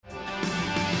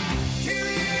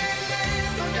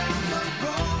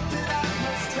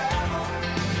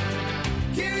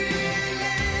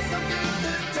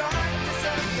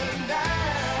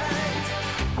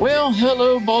Well,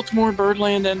 hello, Baltimore,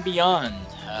 Birdland, and beyond.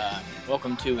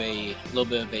 Welcome to a little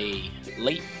bit of a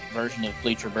late version of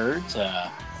Bleacher Birds.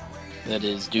 That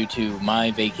is due to my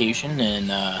vacation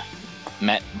and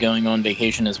Matt going on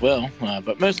vacation as well,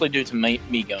 but mostly due to me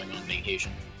going on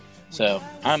vacation. So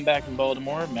I'm back in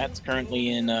Baltimore. Matt's currently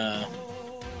in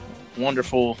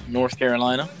wonderful North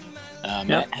Carolina.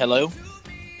 Matt, hello.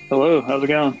 Hello, how's it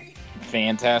going?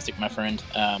 Fantastic, my friend.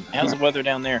 How's the weather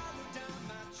down there?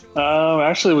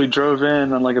 Actually, we drove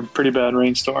in on like a pretty bad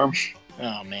rainstorm,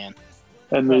 Oh, man.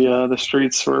 and the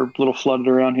streets were a little flooded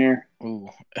around here. Ooh,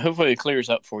 hopefully it clears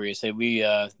up for you. So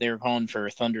they were calling for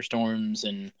thunderstorms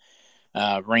and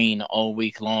rain all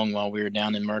week long while we were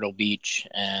down in Myrtle Beach,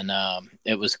 and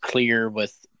it was clear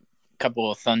with a couple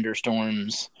of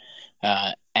thunderstorms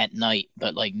at night,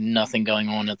 but like nothing going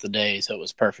on at the day. So it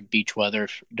was perfect beach weather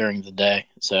during the day.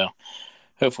 So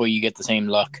hopefully you get the same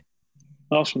luck.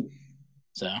 Awesome.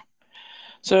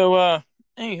 So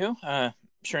anywho,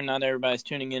 sure not everybody's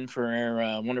tuning in for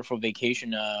our wonderful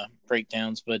vacation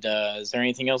breakdowns, but is there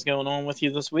anything else going on with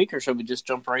you this week, or should we just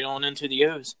jump right on into the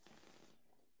O's?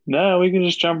 No, we can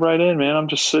just jump right in, man. I'm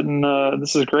just sitting.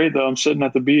 This is great, though. I'm sitting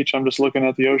at the beach. I'm just looking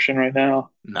at the ocean right now.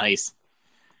 Nice.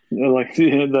 Like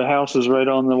the house is right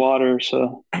on the water,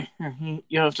 so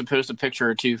You'll have to post a picture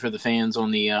or two for the fans on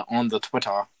the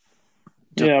Twitter.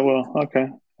 yeah. Well, okay,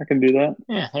 I can do that.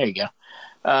 Yeah, there you go.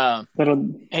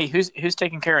 Hey, who's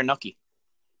taking care of Nucky?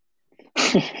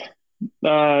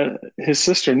 His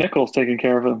sister Nickel's taking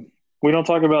care of him. We don't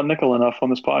talk about Nickel enough on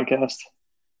this podcast.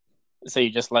 So you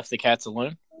just left the cats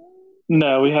alone?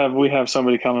 No, we have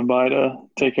somebody coming by to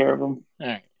take care of them. All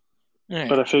right.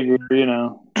 But I figure, they're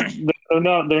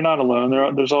not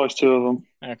alone. There's always two of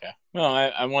them. Okay. Well,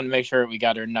 I want to make sure we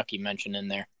got our Nucky mention in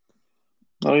there.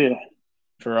 Oh yeah.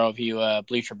 For all of you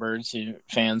Bleacher Birds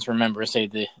fans, remember, say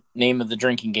the name of the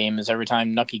drinking game is every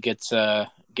time Nucky gets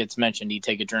mentioned, you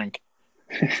take a drink.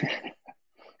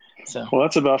 So. Well,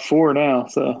 that's about 4 now.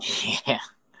 So yeah.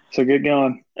 So get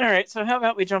going. All right. So how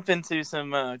about we jump into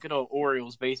some good old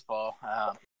Orioles baseball?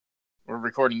 We're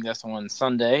recording this on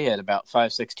Sunday at about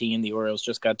 5:16. The Orioles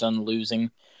just got done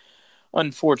losing,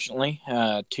 unfortunately,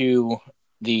 to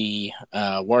the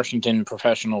Washington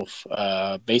professional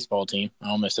baseball team. I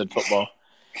almost said football.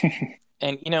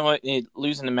 And you know what?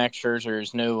 Losing to Max Scherzer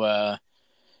is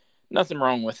nothing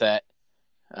wrong with that.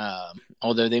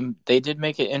 Although they did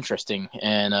make it interesting,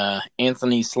 and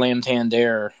Anthony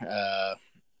Slamtandair,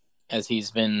 as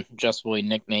he's been justly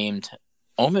nicknamed,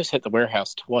 almost hit the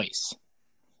warehouse twice.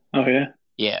 Oh yeah.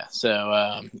 Yeah.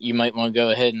 So you might want to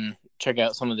go ahead and check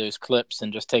out some of those clips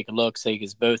and just take a look. Say,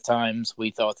 because both times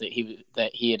we thought that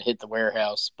he had hit the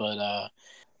warehouse, but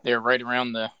they're right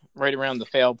around the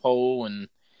foul pole and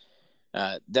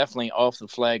definitely off the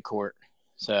flag court.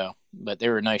 So, but they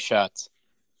were nice shots.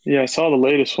 Yeah, I saw the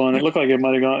latest one. It looked like it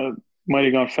might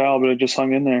have gone foul, but it just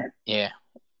hung in there. Yeah.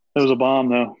 It was a bomb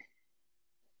though.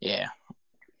 Yeah.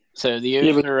 So the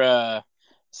O's are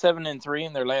 7-3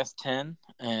 in their last 10,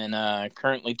 and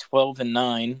currently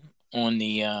 12-9 on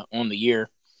the year.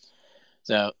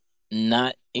 So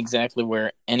not exactly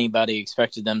where anybody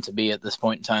expected them to be at this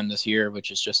point in time this year,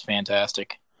 which is just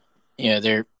fantastic.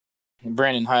 Yeah,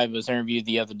 Brandon Hyde was interviewed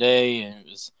the other day, and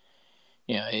it was,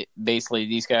 basically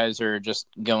these guys are just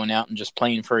going out and just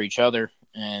playing for each other,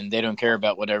 and they don't care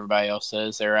about what everybody else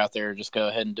says. They're out there, just go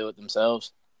ahead and do it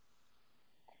themselves.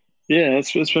 Yeah,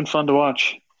 it's been fun to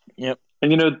watch. Yep.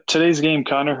 And today's game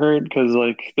kind of hurt because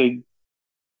like they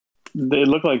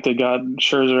looked like they got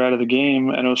Scherzer out of the game,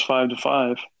 and it was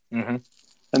 5-5. Mm-hmm.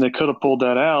 And they could have pulled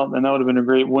that out, and that would have been a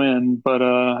great win. But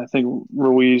I think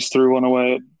Ruiz threw one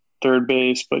away at third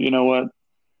base. But you know what?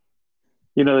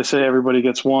 They say everybody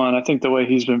gets one. I think the way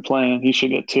he's been playing, he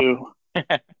should get 2.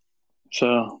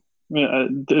 So yeah,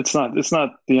 it's not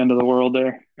the end of the world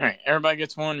there. All right, everybody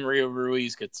gets 1. Rio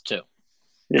Ruiz gets 2.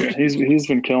 Yeah, he's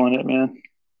been killing it, man.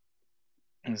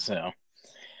 And so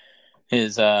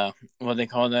his what they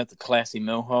call that, the classy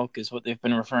mohawk, is what they've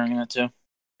been referring that to.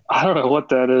 I don't know what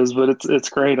that is, but it's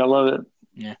great. I love it.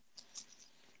 Yeah.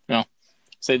 Well,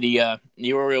 so the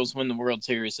Orioles win the World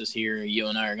Series this year. You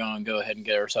and I are going to go ahead and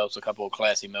get ourselves a couple of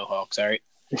classy mohawks, all right?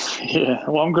 Yeah.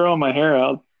 Well, I'm growing my hair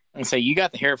out. And so you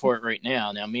got the hair for it right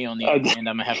now. Now, me on the other hand,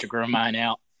 I'm going to have to grow mine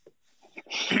out.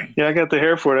 Yeah, I got the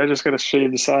hair for it. I just got to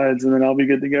shave the sides, and then I'll be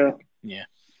good to go. Yeah.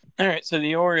 All right. So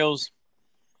the Orioles,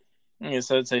 I'd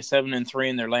say 7-3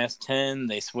 in their last 10.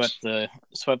 They swept the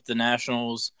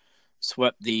Nationals,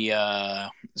 swept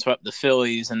the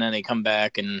Phillies, and then they come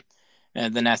back and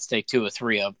the Nats take 2 or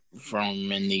 3 up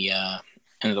from in the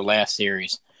last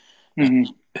series.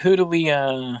 Mm-hmm. Who do we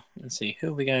let's see,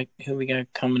 who we got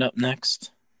coming up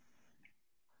next?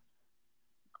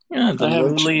 Yeah, the I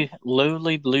haven't.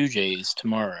 lowly Blue Jays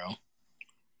tomorrow.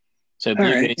 So All Blue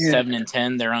right, Jays yeah,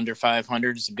 7-10, they're under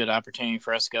 500. It's a good opportunity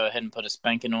for us to go ahead and put a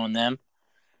spanking on them.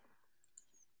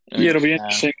 yeah. And, It'll be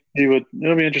interesting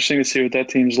to see what that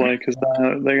team's like because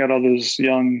they got all those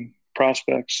young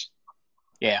prospects.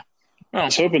 yeah. I Well,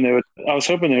 was hoping they would. I was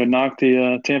hoping they would knock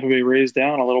the Tampa Bay Rays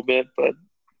down a little bit, but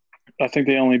I think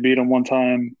they only beat them one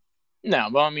time. no,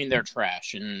 well, I mean, they're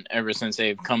trash. And ever since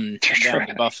they've come down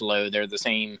to Buffalo, they're the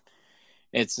same.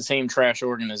 It's the same trash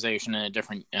organization in a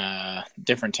different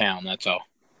town. That's all.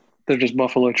 They're just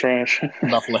Buffalo trash.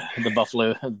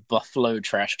 Buffalo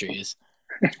Trash Jays.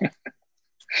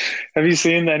 Have you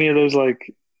seen any of those?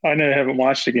 Like, I know I haven't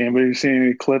watched the game, but have you seen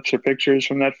any clips or pictures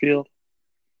from that field?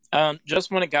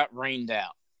 Just when it got rained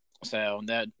out, so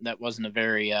that wasn't a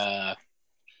very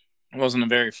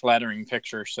flattering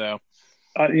picture. So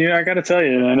Yeah, I got to tell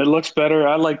you, and it looks better.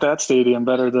 I like that stadium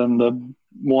better than the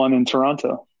one in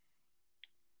Toronto.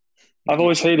 I've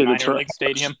always hated it. minor league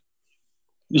stadium.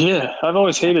 Yeah, I've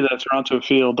always hated that Toronto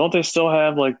field. Don't they still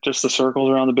have like just the circles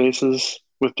around the bases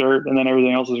with dirt, and then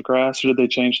everything else is grass? Or did they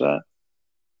change that?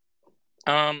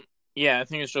 Yeah, I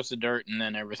think it's just the dirt, and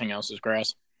then everything else is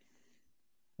grass.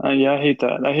 Yeah, I hate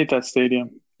that. I hate that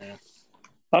stadium. Yeah.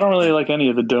 I don't really like any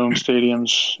of the dome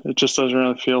stadiums. It just doesn't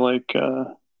really feel like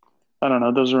I don't know.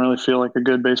 It doesn't really feel like a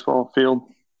good baseball field.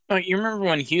 Oh, you remember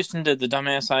when Houston did the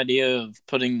dumbass idea of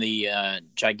putting the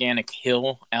gigantic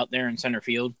hill out there in center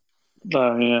field?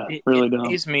 Yeah, It really dumb.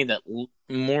 amazed me that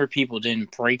more people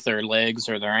didn't break their legs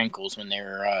or their ankles when they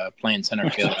were playing center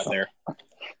field out there.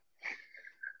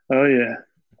 Oh yeah.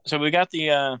 So we got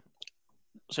the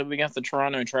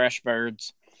Toronto Trash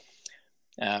Birds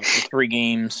for 3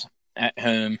 games at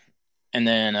home, and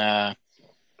then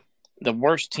the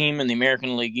worst team in the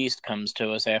American League East comes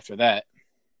to us after that.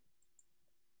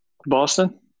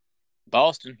 Boston.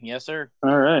 Boston, yes sir.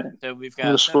 All right. So we've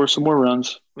Gotta got score some more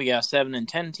runs. We got a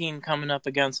 7-10 team coming up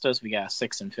against us. We got a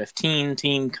 6-15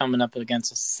 team coming up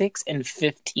against us.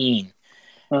 6-15.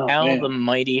 Oh, How man. the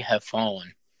mighty have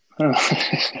fallen. Oh.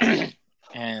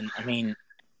 And I mean,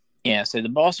 yeah. So the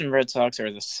Boston Red Sox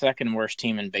are the second worst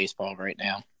team in baseball right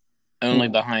now, only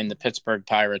behind the Pittsburgh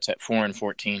Pirates at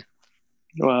 4-14.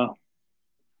 Wow.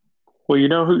 Well, you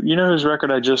know whose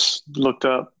record I just looked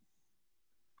up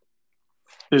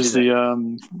is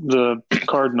the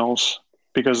Cardinals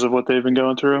because of what they've been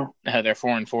going through. They're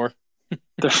 4-4. Are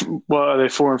they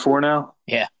 4-4 now?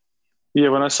 Yeah. Yeah,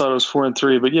 when I saw it was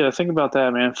 4-3, but yeah, think about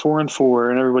that, man.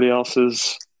 4-4, and everybody else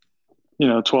is,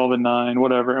 12-9,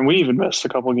 whatever. And we even missed a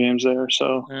couple games there.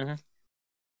 So,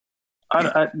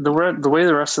 the way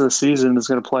the rest of the season is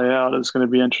going to play out is going to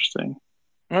be interesting.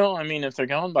 Well, I mean, if they're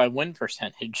going by win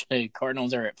percentage, the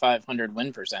Cardinals are at 500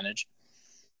 win percentage.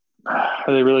 Are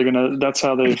they really going to? That's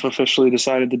how they've officially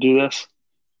decided to do this.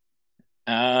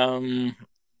 I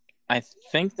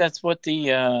think that's what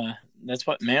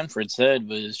Manfred said,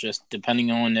 was just depending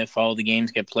on if all the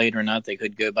games get played or not, they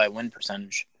could go by win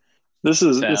percentage. It's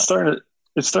starting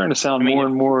to sound more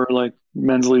and more like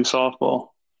men's league softball.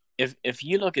 If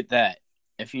you look at that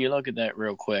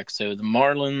real quick, so the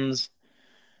Marlins,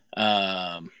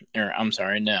 the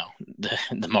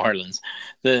Marlins,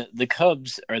 the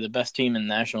Cubs are the best team in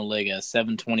the National League at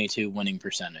 722 winning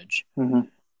percentage, and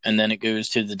then it goes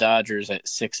to the Dodgers at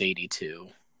 682.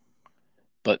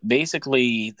 But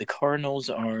basically, the Cardinals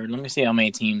are, let me see how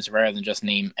many teams, rather than just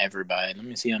name everybody, let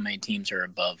me see how many teams are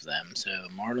above them. So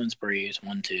Marlins, Braves,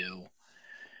 1, 2.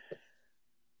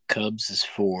 Cubs is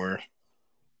 4.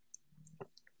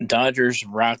 Dodgers,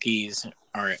 Rockies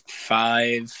are at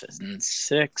 5 and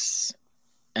 6.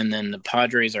 And then the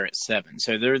Padres are at 7.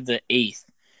 So they're the 8th.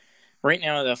 Right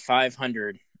now, the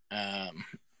 500,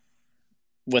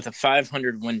 with a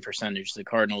 500 win percentage, the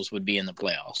Cardinals would be in the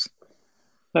playoffs.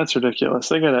 That's ridiculous.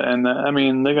 They got to end that. I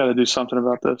mean, they got to do something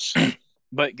about this.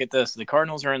 But get this, the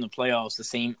Cardinals are in the playoffs the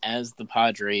same as the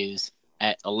Padres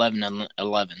at 11 and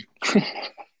 11.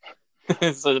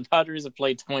 So the Padres have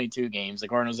played 22 games. The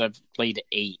Cardinals have played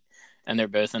 8, and they're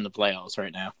both in the playoffs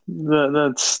right now.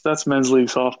 That's men's league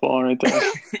softball right there.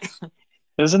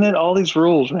 Isn't it? All these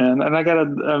rules, man. And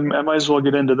I might as well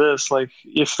get into this. Like,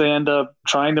 if they end up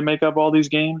trying to make up all these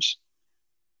games,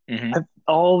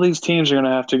 all these teams are going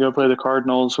to have to go play the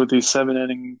Cardinals with these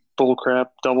 7-inning bullcrap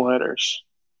doubleheaders.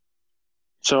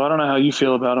 So I don't know how you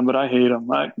feel about them, but I hate them.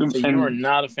 You are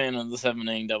not a fan of the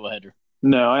 7-inning doubleheader.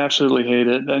 No, I absolutely hate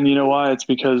it. And you know why? It's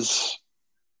because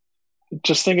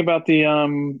just think about the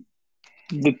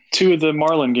 2 of the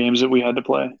Marlin games that we had to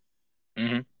play.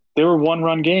 They were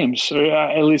 1-run games, or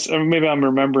at least, or maybe I'm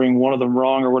remembering one of them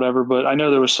wrong or whatever, but I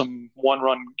know there was some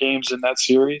 1-run games in that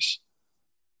series.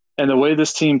 And the way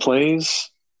this team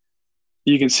plays,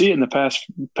 You can see it in the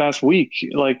past week.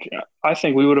 Like, I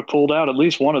think we would have pulled out at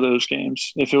least one of those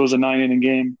games if it was a 9-inning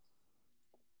game.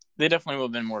 They definitely would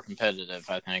have been more competitive,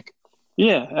 I think.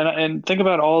 Yeah, and think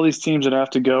about all these teams that have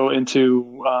to go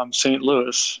into St.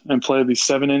 Louis and play these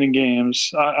 7-inning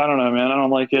games. I don't know, man. I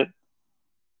don't like it,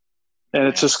 and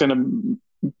it's just going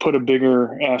to put a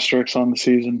bigger asterisk on the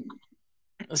season.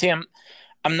 See, I'm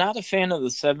not a fan of the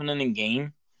 7-inning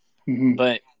game, mm-hmm.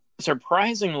 but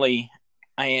surprisingly,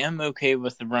 I am okay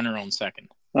with the runner on second.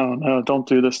 Oh no! Don't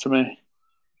do this to me.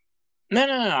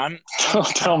 No. Don't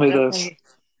tell me this.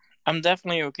 I'm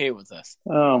definitely okay with this.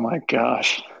 Oh my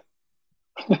gosh.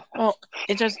 Well,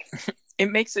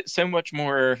 it makes it so much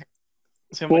more.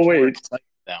 More exciting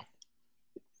now.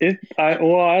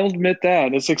 I'll admit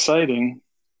that it's exciting,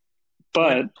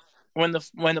 but when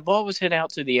the ball was hit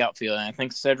out to the outfield, I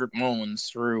think Cedric Mullins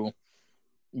threw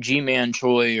G-Man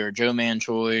Choi or Joe Man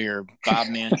Choi or Bob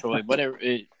Man Choi, whatever,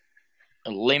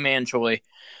 Layman Choi,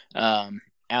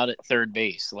 out at third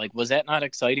base. Like, was that not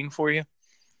exciting for you?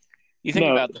 You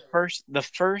think about the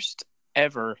first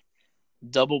ever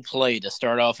double play to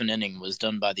start off an inning was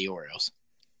done by the Orioles.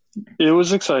 It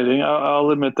was exciting.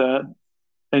 I'll admit that.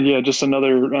 And yeah, just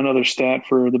another stat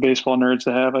for the baseball nerds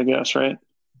to have, I guess, right?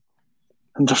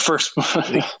 The first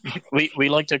we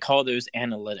like to call those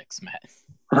analytics, Matt.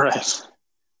 Right.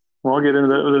 Well, I'll get into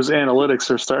those analytics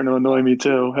are starting to annoy me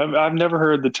too. I've never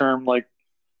heard the term like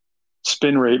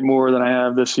spin rate more than I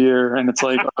have this year, and it's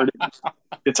like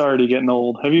it's already getting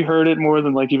old. Have you heard it more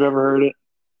than like you've ever heard it?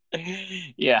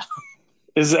 Yeah.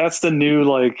 That's the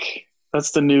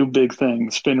new big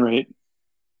thing, spin rate.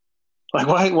 Like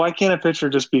why can't a pitcher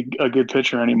just be a good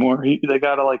pitcher anymore? They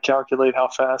got to like calculate how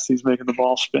fast he's making the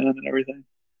ball spin and everything.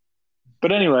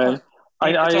 But anyway,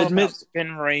 I admit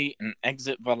spin rate and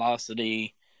exit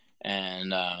velocity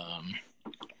and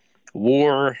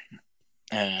WAR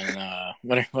and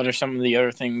what are some of the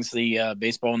other things the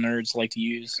baseball nerds like to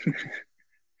use?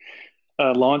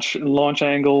 Launch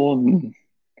angle and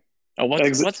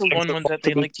what's the one that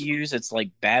they like to use? It's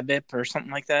like BABIP or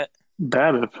something like that.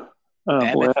 BABIP. Oh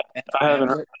BABIP? boy, I haven't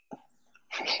heard.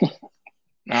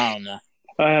 I don't know.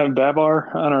 I have Babar.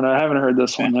 I don't know. I haven't heard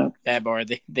this one yet. Babar.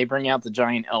 They bring out the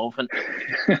giant elephant.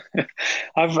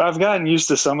 I've gotten used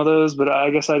to some of those, but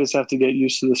I guess I just have to get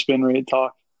used to the spin rate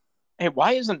talk. Hey,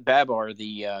 why isn't Babar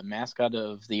the mascot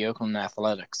of the Oakland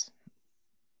Athletics?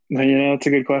 It's a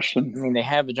good question. I mean, they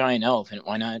have a giant elephant.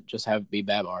 Why not just have it be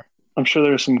Babar? I'm sure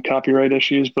there's some copyright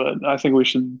issues, but I think we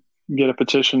should get a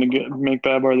petition to make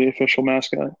Babar the official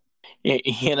mascot. Yeah,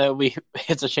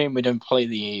 it's a shame we don't play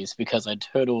the A's because I'd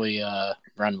totally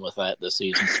run with that this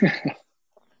season.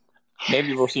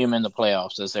 Maybe we'll see them in the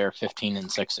playoffs as they're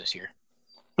 15-6 this year.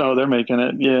 Oh, they're making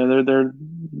it. Yeah, they're.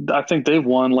 I think they've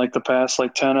won like the past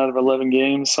 10 out of 11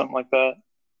 games, something like that.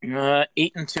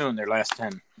 8-2 in their last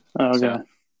 10. Oh, okay. So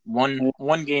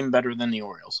one game better than the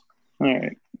Orioles. All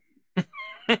right.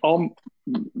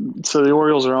 So the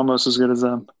Orioles are almost as good as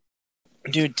them.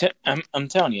 Dude, I'm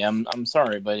telling you, I'm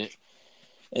sorry, but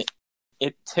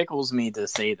it tickles me to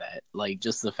say that. Like,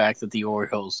 just the fact that the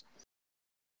Orioles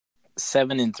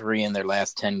 7-3 in their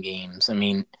last 10 games. I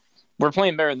mean, we're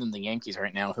playing better than the Yankees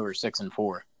right now, who are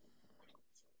 6-4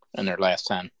 in their last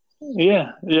 10.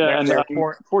 Yeah, and they're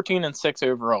 14-6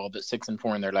 overall, but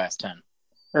 6-4 in their last 10.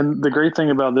 And the great thing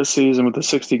about this season with the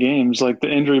 60 games, like the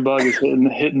injury bug is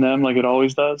hitting them like it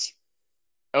always does.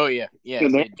 Oh yeah.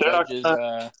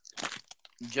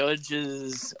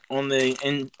 Judges on the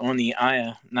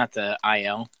IL, not the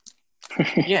IL.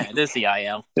 Yeah, it is the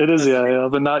IL. It is the IL,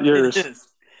 but not yours. It is.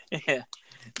 Yeah,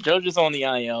 Judge is on the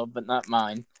IL, but not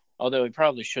mine. Although he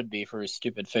probably should be for his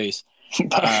stupid face.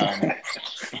 And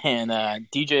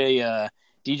DJ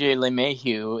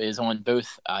LeMahieu is on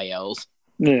both ILs.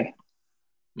 Yeah,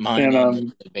 mine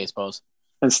and baseballs.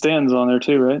 And Stan's on there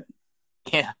too, right?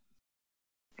 Yeah.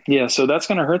 Yeah, so that's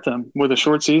going to hurt them with a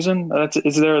short season.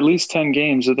 Is there at least 10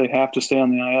 games that they have to stay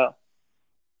on the IL?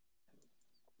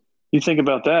 You think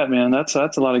about that, man. That's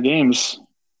a lot of games.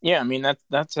 Yeah, I mean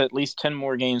that's at least 10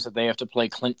 more games that they have to play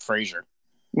Clint Frazier.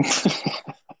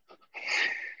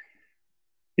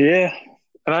 Yeah,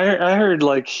 and I heard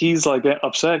he's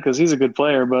upset because he's a good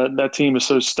player, but that team is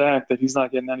so stacked that he's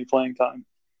not getting any playing time.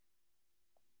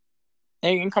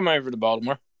 Hey, you can come over to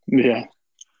Baltimore. Yeah.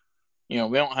 We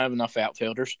don't have enough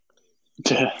outfielders.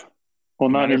 Yeah. Well,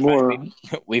 not anymore.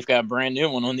 We've got a brand new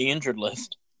one on the injured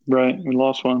list. Right. We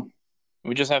lost one.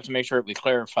 We just have to make sure we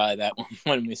clarify that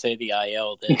when we say the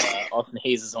IL, that Austin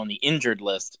Hayes is on the injured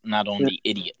list, not on the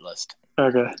idiot list.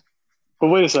 Okay. But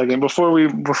wait a second. Before we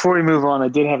move on, I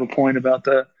did have a point about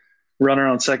the runner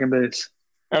on second base.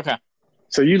 Okay.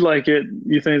 So you like it?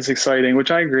 You think it's exciting?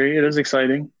 Which I agree. It is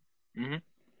exciting, Hmm.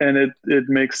 and it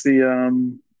makes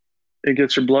it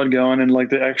gets your blood going and like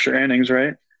the extra innings,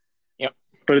 right? Yep.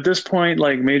 But at this point,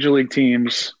 like major league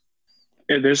teams,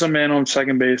 if there's a man on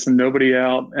second base and nobody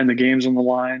out, and the game's on the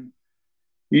line,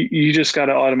 you just got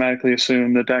to automatically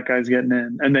assume that that guy's getting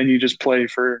in, and then you just play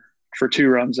for 2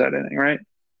 runs that inning, right?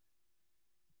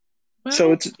 So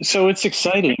Well, it's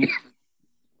exciting,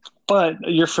 but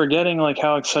you're forgetting like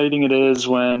how exciting it is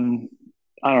when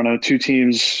I don't know 2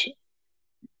 teams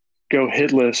go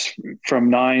hitless from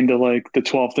 9 to like the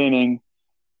 12th inning,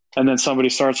 and then somebody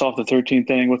starts off the 13th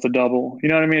inning with a double. You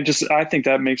know what I mean? Just I think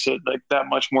that makes it like that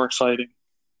much more exciting.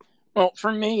 well,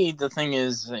 for me, the thing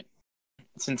is that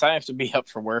since I have to be up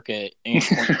for work at any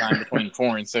point in time between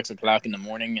 4 and 6 o'clock in the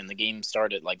morning, and the games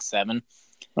start at like 7,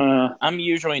 uh, I'm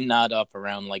usually not up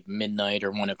around like midnight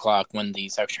or 1 o'clock when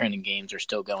these extra inning games are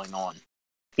still going on.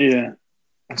 yeah,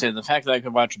 So the fact that I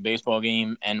could watch a baseball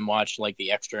game and watch like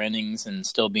the extra innings and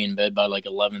still be in bed by like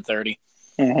 11:30,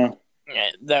 uh-huh.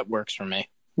 that works for me.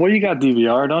 Well, you got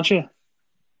DVR, don't you?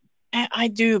 I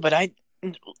do, but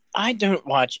I don't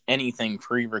watch anything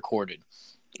pre-recorded.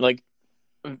 Like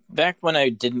back when I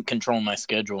didn't control my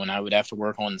schedule and I would have to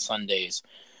work on Sundays,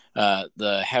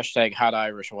 the hashtag Hot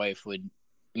Irish Wife would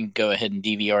go ahead and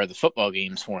DVR the football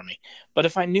games for me. But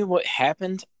if I knew what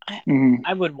happened, Mm-hmm.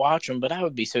 I would watch them, but I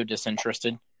would be so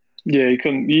disinterested. Yeah, you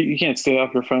couldn't. You can't stay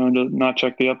off your phone to not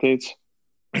check the updates.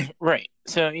 Right.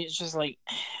 So it's just like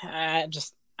I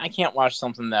can't watch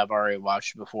something that I've already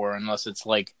watched before unless it's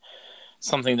like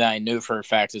something that I know for a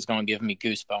fact is going to give me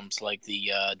goosebumps, like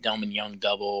the Delman Young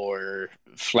double or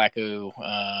Flacco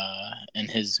and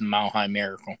his Mile High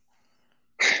Miracle.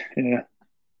 Yeah.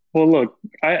 Well, look,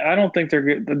 I don't think they're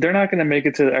good. They're not going to make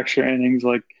it to the extra innings.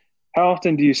 Like, how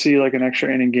often do you see like an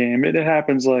extra inning game? It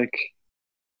happens like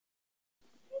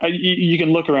you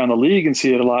can look around the league and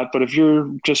see it a lot, but if you're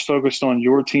just focused on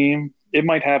your team, it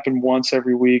might happen once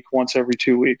every week, once every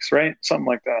 2 weeks, right? Something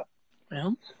like that.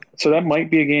 Well, So that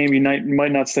might be a game you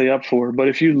might not stay up for. But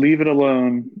if you leave it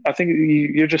alone, I think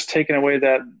you're just taking away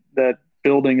that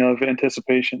building of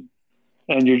anticipation,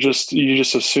 and you just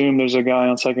assume there's a guy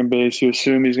on second base. You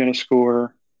assume he's going to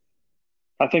score.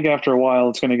 I think after a while,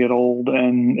 it's going to get old,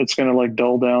 and it's going to like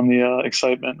dull down the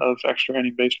excitement of extra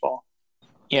inning baseball.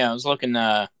 yeah, I was looking.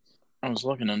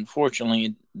 Unfortunately,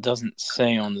 it doesn't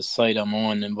say on the site I'm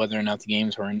on and whether or not the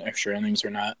games were in extra innings or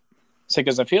not. So,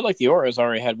 because I feel like the Orioles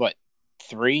already had what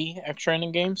 3 extra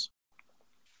inning games.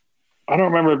 I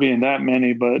don't remember it being that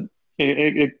many, but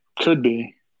it could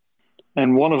be.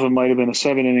 And one of them might have been a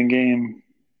 7 inning game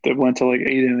that went to like 8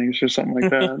 innings or something like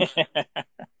that.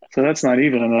 So that's not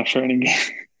even an extra inning game.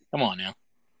 Come on now.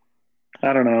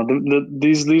 I don't know.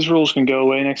 These rules can go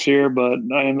away next year, but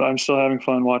I'm still having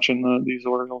fun watching these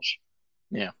Orioles.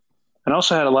 Yeah. And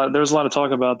also had a lot. There was a lot of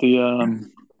talk about the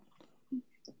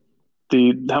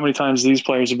how many times these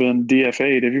players have been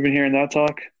DFA'd. Have you been hearing that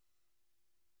talk?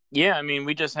 Yeah, I mean,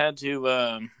 we just had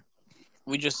to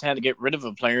get rid of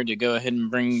a player to go ahead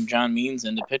and bring John Means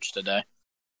in to pitch today.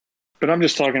 But I'm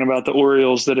just talking about the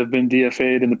Orioles that have been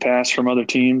DFA'd in the past from other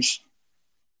teams,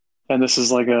 and this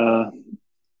is like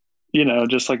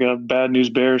just like a bad news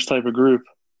Bears type of group.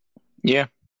 Yeah.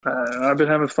 I've been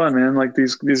having fun, man. Like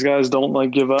these guys don't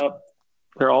like give up.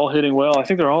 They're all hitting well. I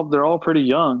think they're all pretty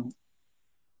young.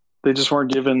 They just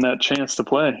weren't given that chance to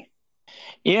play.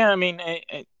 Yeah, I mean,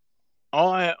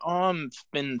 all I've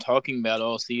been talking about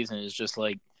all season is just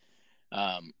like,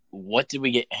 what did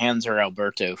we get Hanser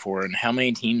Alberto for, and how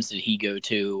many teams did he go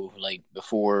to like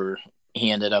before he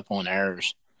ended up on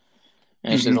ours?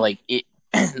 And it's just like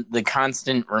the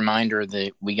constant reminder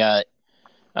that we got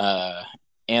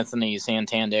Anthony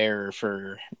Santander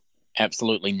for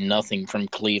absolutely nothing from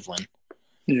Cleveland.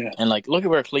 Yeah. And like, look at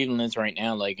where Cleveland is right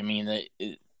now. Like, I mean,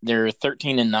 they're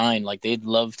 13-9. Like, they'd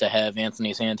love to have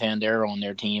Anthony Santander on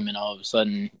their team, and all of a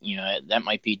sudden, that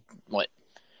might be what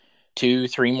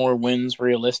 2-3 more wins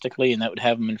realistically, and that would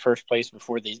have them in first place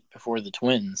before the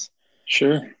Twins.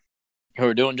 Sure. Who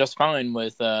are doing just fine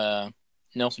with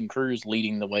Nelson Cruz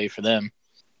leading the way for them.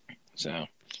 So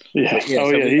yeah.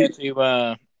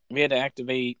 we had to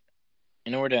activate.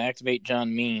 In order to activate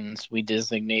John Means, we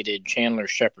designated Chandler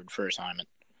Shepard for assignment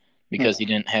because he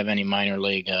didn't have any minor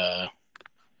league, or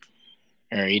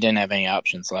he didn't have any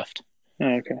options left.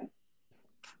 Okay.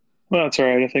 Well, that's all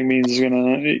right. I think Means is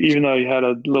gonna, even though he had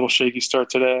a little shaky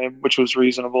start today, which was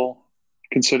reasonable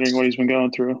considering what he's been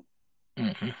going through.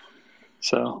 Mm-hmm.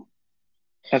 So,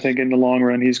 I think in the long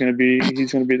run, he's gonna be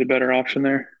the better option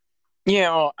there.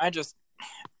 Yeah, well,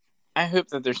 I hope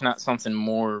that there's not something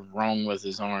more wrong with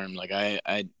his arm. Like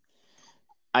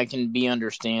I can be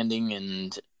understanding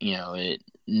and,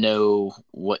 know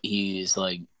what he's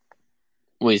like,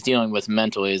 what he's dealing with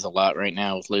mentally is a lot right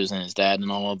now with losing his dad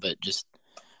and all, but just,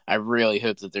 I really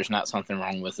hope that there's not something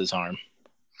wrong with his arm.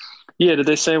 Yeah, did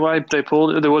they say why they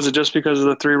pulled it? Was it just because of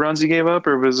the 3 runs he gave up,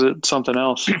 or was it something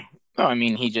else? Oh, I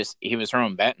mean, he was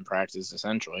throwing batting practice,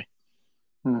 essentially.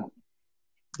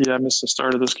 Yeah, I missed the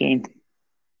start of this game.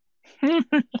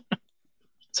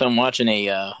 So I'm watching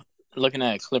looking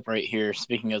at a clip right here,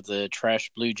 speaking of the trash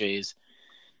Blue Jays.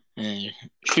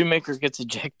 Shoemaker gets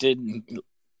ejected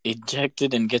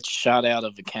and gets shot out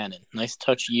of a cannon. Nice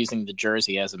touch using the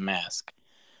jersey as a mask.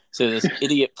 So this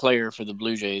idiot player for the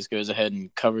Blue Jays goes ahead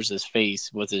and covers his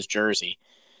face with his jersey,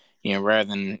 rather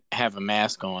than have a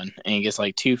mask on, and he gets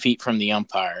like 2 feet from the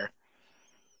umpire.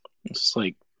 It's just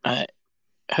like,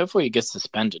 hopefully he gets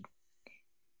suspended.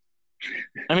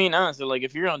 I mean, honestly, like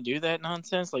if you're gonna do that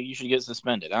nonsense, like you should get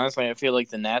suspended. Honestly, I feel like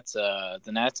the Nats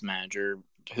manager,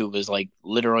 who was like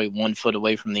literally 1 foot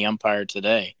away from the umpire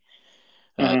today,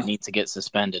 needs to get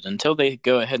suspended until they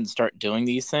go ahead and start doing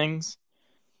these things.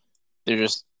 They're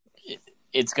just,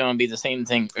 it's going to be the same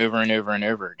thing over and over and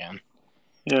over again.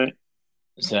 Yeah.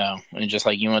 So, and just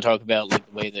like you want to talk about like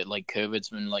the way that like COVID's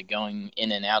been like going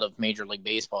in and out of Major League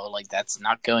Baseball, like that's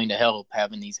not going to help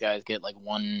having these guys get like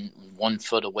one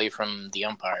foot away from the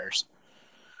umpires.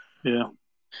 Yeah.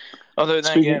 Although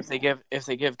then again, if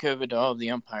they give COVID to all of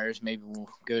the umpires, maybe we'll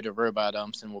go to robot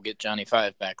umps and we'll get Johnny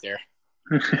Five back there.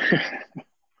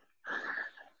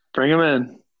 Bring him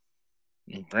in.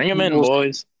 Bring him in,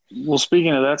 boys. Well,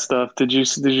 speaking of that stuff, did you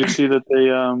see that they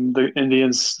the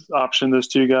Indians optioned those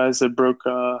 2 guys that broke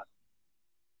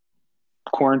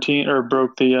quarantine or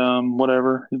broke the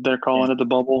whatever they're calling it, the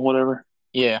bubble, whatever.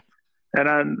 Yeah. And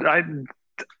I'm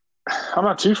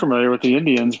not too familiar with the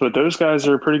Indians, but those guys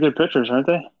are pretty good pitchers, aren't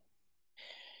they?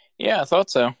 Yeah, I thought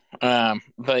so.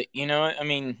 But you know what? I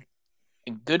mean,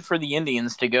 good for the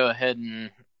Indians to go ahead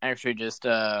and actually just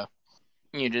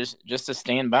just to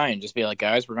stand by and just be like,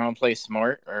 guys, we're going to play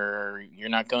smart or you're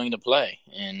not going to play.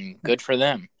 And good for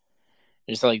them.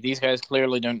 Just like these guys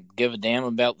clearly don't give a damn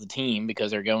about the team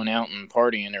because they're going out and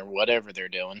partying or whatever they're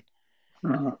doing.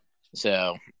 Uh-huh.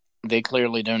 So they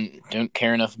clearly don't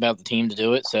care enough about the team to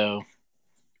do it. So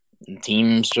the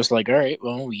team's just like, all right,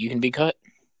 well, you can be cut.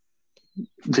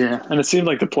 Yeah, and it seemed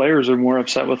like the players are more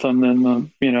upset with them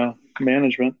than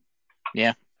management.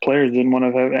 Yeah, players didn't want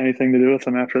to have anything to do with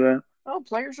them after that. Oh,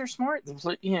 players are smart.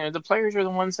 The players are the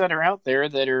ones that are out there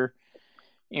that are,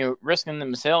 risking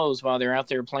themselves while they're out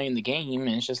there playing the game.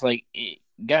 And it's just like,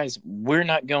 guys, we're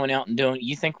not going out and doing.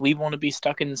 You think we want to be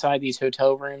stuck inside these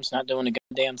hotel rooms, not doing a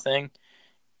goddamn thing?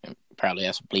 Probably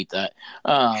have to bleep that.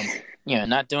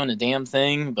 Not doing a damn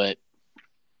thing, but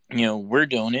we're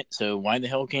doing it. So why the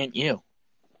hell can't you?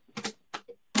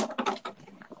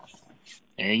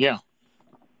 There you go.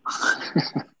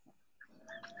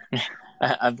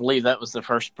 I believe that was the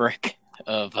first brick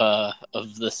of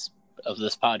this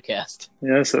podcast.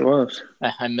 Yes, it was.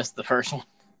 I missed the first one.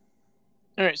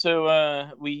 All right,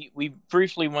 so we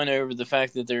briefly went over the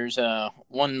fact that there's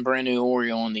one brand new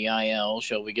Oriole on the IL.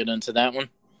 Shall we get into that one?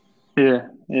 Yeah,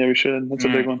 we should. That's a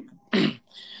big one. All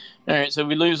right, so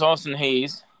we lose Austin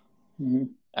Hayes.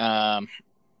 Mm-hmm.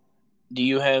 Do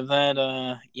you have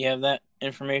that? You have that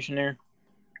information there?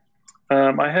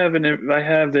 I have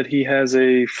that he has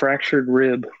a fractured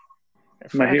rib.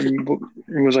 Was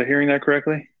I hearing that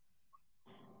correctly?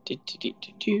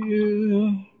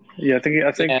 Yeah, I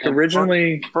think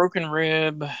originally broken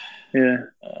rib. Yeah.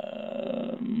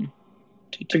 I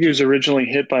think he was originally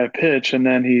hit by a pitch, and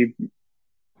then he,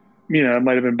 it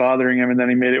might have been bothering him, and then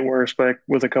he made it worse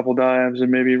with a couple dives and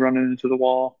maybe running into the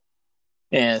wall.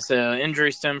 Yeah. So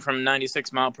injury stemmed from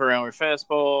 96-mile-per-hour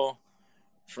fastball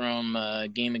from a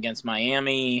game against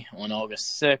Miami on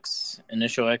August 6th.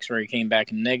 Initial X-ray came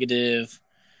back negative.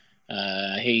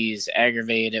 Hayes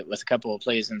aggravated with a couple of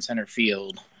plays in center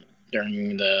field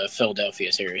during the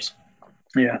Philadelphia series.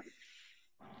 Yeah.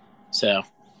 So,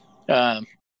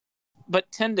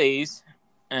 but 10 days,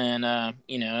 and,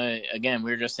 again,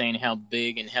 we were just saying how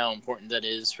big and how important that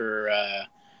is for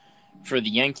the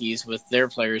Yankees with their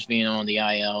players being on the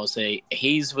IL. Say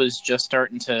Hayes was just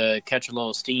starting to catch a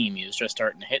little steam. He was just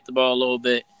starting to hit the ball a little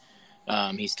bit.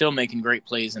 He's still making great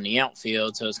plays in the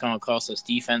outfield, so it's going to cost us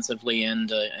defensively and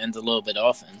a little bit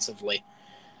offensively.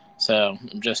 So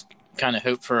just kind of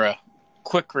hope for a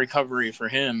quick recovery for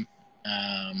him,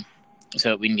 so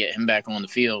that we can get him back on the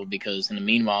field. Because in the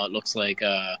meanwhile, it looks like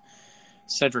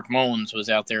Cedric Mullins was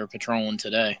out there patrolling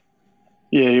today.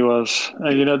 Yeah, he was.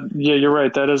 You're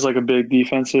right. That is like a big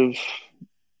defensive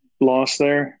loss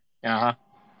there. Uh-huh.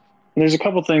 And there's a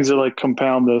couple things that like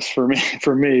compound this for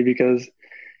me because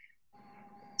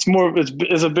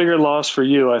it's a bigger loss for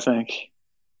you, I think,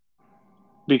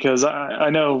 because I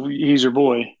know he's your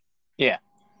boy. Yeah.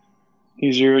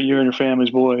 He's you and your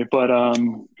family's boy. But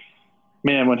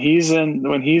man, when he's in the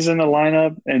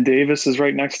lineup and Davis is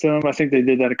right next to him, I think they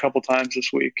did that a couple times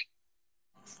this week.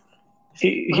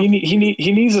 He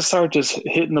needs to start just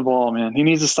hitting the ball, man. He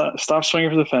needs to stop swinging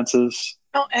for the fences.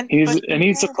 No, He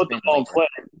needs to put the ball in play.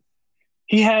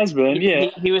 He has been, yeah.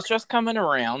 He was just coming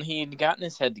around. He had gotten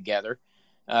his head together.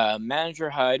 Manager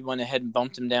Hyde went ahead and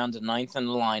bumped him down to ninth in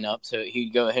the lineup, so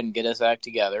he'd go ahead and get his act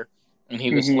together. And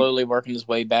he was slowly working his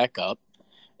way back up.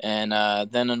 And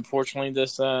then, unfortunately,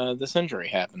 this injury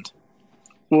happened.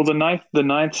 Well, the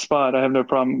ninth spot, I have no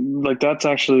problem. Like that's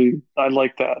actually, I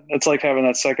like that. It's like having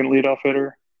that second leadoff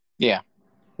hitter. Yeah.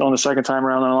 On the second time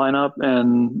around in the lineup,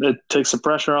 and it takes the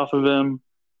pressure off of him.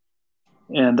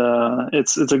 And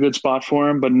it's a good spot for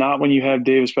him, but not when you have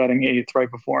Davis batting eighth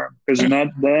right before him, because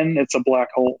then it's a black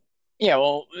hole. Yeah,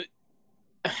 well,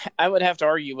 I would have to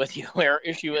argue with you. Our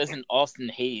issue isn't Austin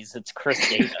Hayes; it's Chris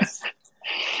Davis.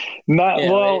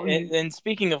 And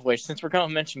speaking of which, since we're going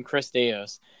to mention Chris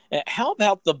Davis, how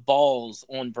about the balls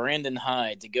on Brandon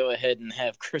Hyde to go ahead and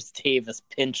have Chris Davis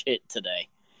pinch hit today?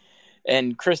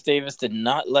 And Chris Davis did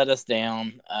not let us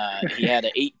down. He had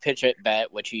an 8-pitch at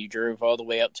bat, which he drove all the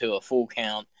way up to a full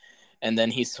count, and then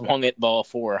he swung at ball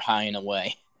 4 high and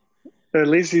away. At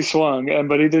least he swung,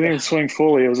 but he didn't even swing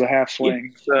fully. It was a half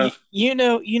swing. You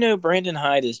know, Brandon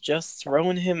Hyde is just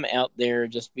throwing him out there,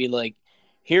 just be like,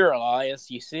 "Here, Elias,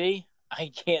 you see,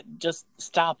 I can't just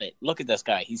stop it. Look at this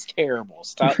guy; he's terrible.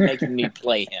 Stop making me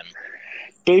play him."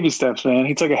 Baby steps, man.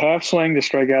 He took a half swing to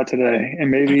strike out today, and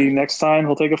maybe next time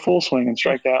he'll take a full swing and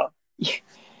strike out.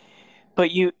 But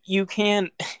you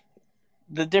can't.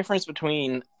 The difference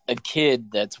between a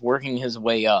kid that's working his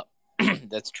way up,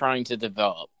 that's trying to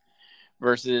develop,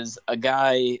 versus a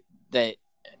guy that,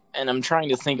 and I'm trying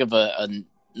to think of a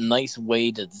nice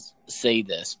way to say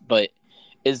this, but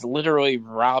is literally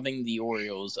robbing the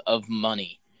Orioles of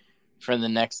money for the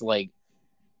next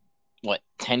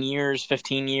 10 years,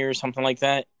 15 years, something like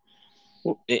that.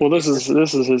 This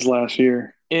is his last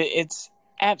year. It's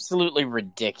absolutely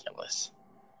ridiculous.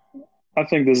 I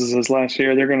think this is his last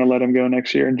year. They're going to let him go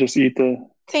next year and just eat the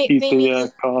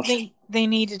cost. They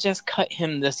need to just cut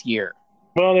him this year.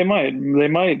 Well, they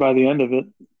might by the end of it.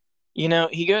 You know,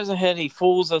 he goes ahead, he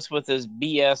fools us with his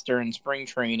BS during spring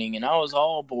training, and I was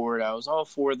all bored. I was all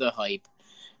for the hype,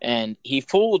 and he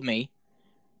fooled me.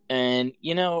 And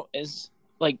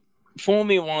fool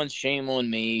me once, shame on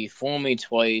me. Fool me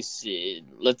twice,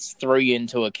 let's throw you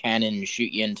into a cannon and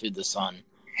shoot you into the sun.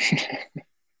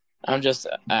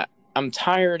 I'm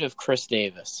tired of Chris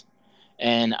Davis.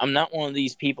 And I'm not one of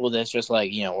these people that's just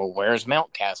like, well, where's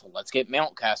Mountcastle? Let's get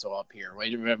Mountcastle up here.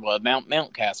 Wait a minute,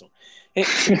 Mountcastle.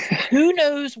 Who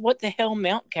knows what the hell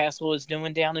Mountcastle is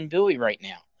doing down in Bowie right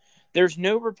now? There's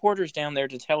no reporters down there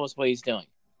to tell us what he's doing.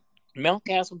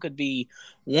 Mountcastle could be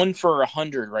 1 for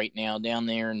 100 right now down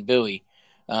there in Bowie,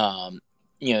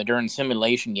 during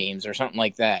simulation games or something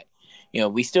like that.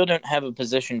 We still don't have a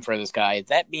position for this guy.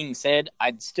 That being said,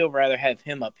 I'd still rather have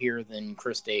him up here than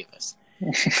Chris Davis.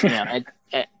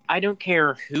 I don't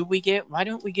care who we get. Why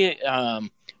don't we get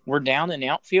we're down an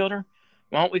outfielder?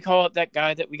 Why don't we call up that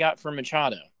guy that we got for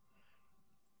Machado?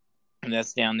 And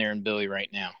that's down there in Bowie right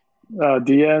now.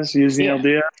 Diaz, Yusniel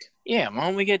Diaz? Yeah, why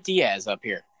don't we get Diaz up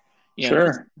here?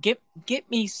 Sure. Get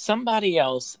me somebody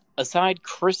else aside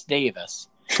Chris Davis.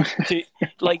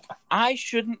 I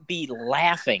shouldn't be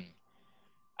laughing.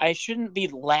 I shouldn't be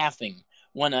laughing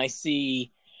when I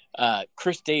see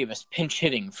Chris Davis pinch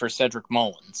hitting for Cedric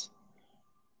Mullins.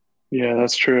 Yeah,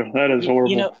 that's true. That is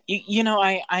horrible.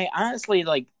 I honestly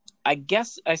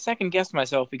I second guessed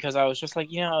myself because I was just like,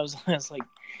 I was like,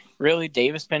 really,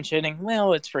 Davis pinch hitting?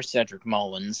 Well, it's for Cedric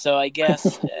Mullins, so I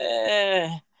guess.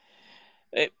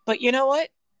 But you know what?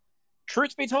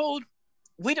 Truth be told,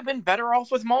 we'd have been better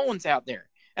off with Mullins out there.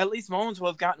 At least Mullins would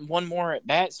have gotten one more at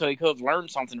bat, so he could have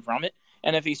learned something from it.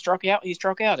 And if he struck out, he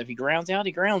struck out. If he grounds out,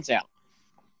 he grounds out.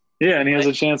 Yeah, and he has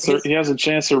a chance. He has a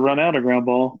chance to run out a ground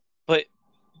ball.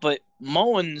 But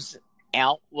Mullins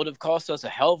out would have cost us a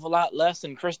hell of a lot less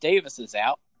than Chris Davis is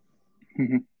out.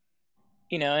 Mm-hmm.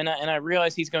 And I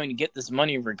realize he's going to get this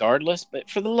money regardless. But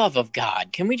for the love of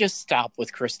God, can we just stop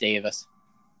with Chris Davis?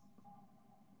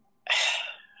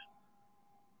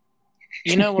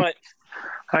 You know what?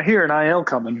 I hear an IL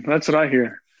coming. That's what I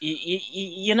hear.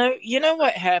 You know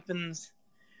what happens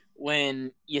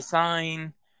when you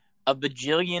sign a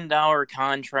bajillion-dollar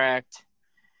contract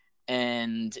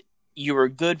and you were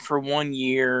good for 1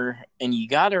 year and you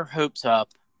got our hopes up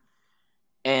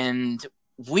and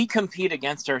we compete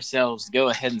against ourselves to go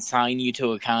ahead and sign you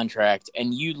to a contract,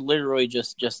 and you literally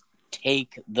just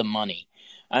take the money.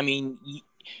 I mean,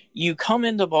 you come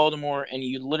into Baltimore and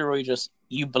you literally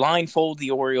you blindfold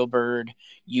the Oriole bird,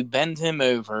 you bend him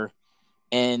over,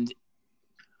 and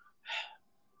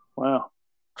wow,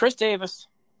 Chris Davis,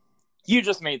 you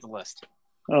just made the list.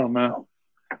 Oh no,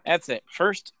 that's it.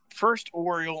 First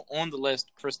Oriole on the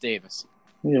list, Chris Davis.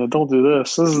 Yeah, don't do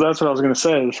this. That's what I was going to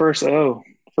say. The first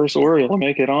Oriole to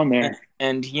make it on there.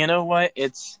 And you know what?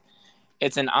 It's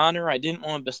an honor I didn't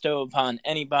want to bestow upon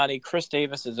anybody. Chris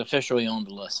Davis is officially on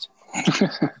the list.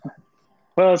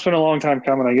 Well, it's been a long time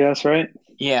coming, I guess, right?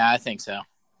 Yeah, I think so.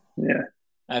 Yeah.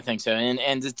 I think so.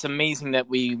 And it's amazing that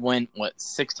we went,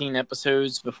 16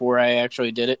 episodes before I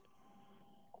actually did it?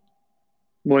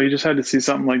 Well, you just had to see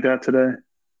something like that today.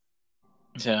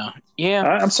 So, yeah.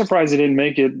 I'm surprised he didn't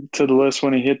make it to the list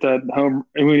when he hit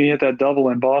that double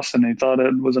in Boston. He thought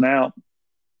it was an out.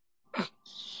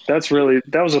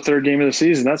 That was the third game of the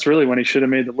season. That's really when he should have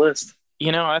made the list.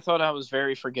 I thought I was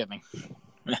very forgiving.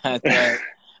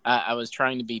 I was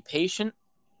trying to be patient.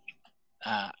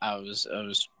 I was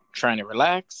trying to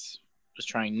relax. Was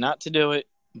trying not to do it,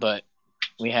 but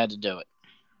we had to do it.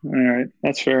 All right,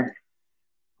 that's fair.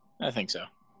 I think so.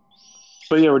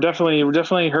 But yeah, we're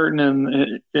definitely hurting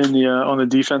in the on the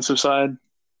defensive side.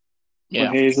 Yeah,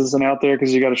 when Hayes isn't out there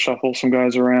because you got to shuffle some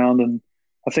guys around, and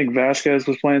I think Vasquez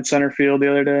was playing center field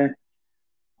the other day,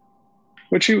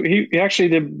 which he actually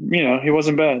did. He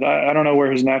wasn't bad. I don't know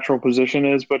where his natural position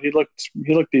is, but he looked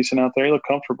decent out there. He looked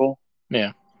comfortable.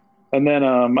 Yeah. And then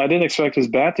I didn't expect his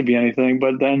bat to be anything,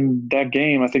 but then that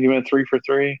game, I think he went 3 for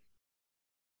 3.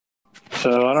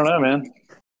 So I don't know, man.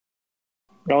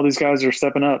 All these guys are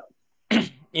stepping up.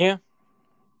 Yeah.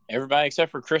 Everybody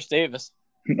except for Chris Davis.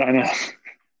 I know. Oh,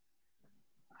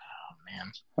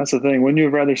 man. That's the thing. Wouldn't you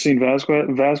have rather seen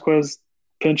Vasquez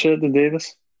pinch hit than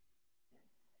Davis?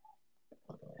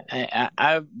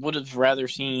 I would have rather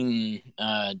seen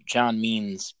John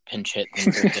Means pinch hit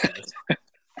than Chris Davis.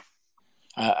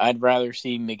 I'd rather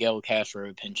see Miguel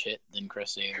Castro pinch hit than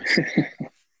Chris Davis.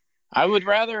 I would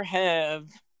rather have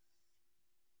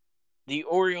the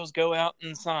Orioles go out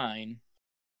and sign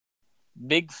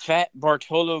big fat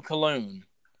Bartolo Colon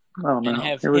and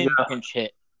have him pinch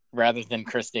hit rather than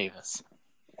Chris Davis.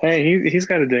 Hey, he's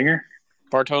got a dinger.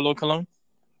 Bartolo Colon?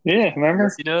 Yeah, remember?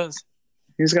 Yes, he does.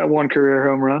 He's got one career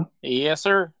home run. Yes,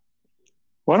 sir.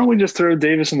 Why don't we just throw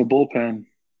Davis in the bullpen?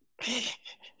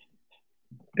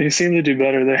 He seemed to do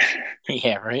better there.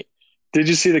 Yeah, right. Did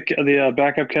you see the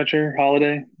backup catcher,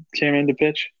 Holiday, came in to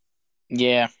pitch?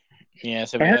 Yeah.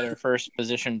 So we had our first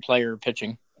position player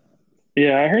pitching.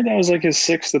 Yeah, I heard that was like his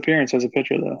 6th appearance as a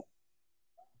pitcher, though.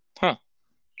 Huh.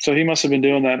 So he must have been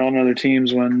doing that on other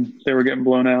teams when they were getting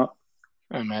blown out.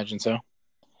 I imagine so.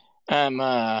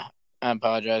 I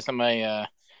apologize. Somebody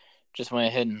just went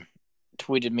ahead and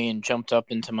tweeted me and jumped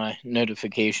up into my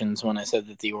notifications when I said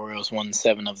that the Orioles won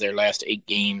 7 of their last 8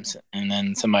 games, and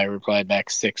then somebody replied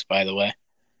back 6, by the way.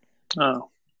 Oh.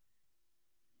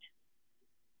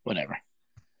 Whatever.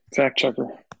 Fact checker.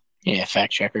 Yeah,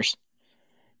 fact checkers.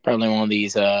 Probably one of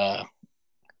these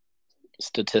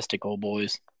statistical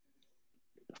boys.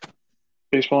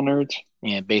 Baseball nerds.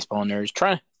 Yeah, baseball nerds.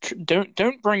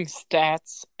 Don't bring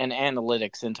stats and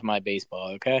analytics into my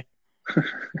baseball, okay?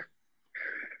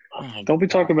 Don't be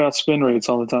talking about spin rates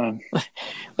all the time.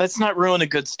 Let's not ruin a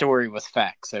good story with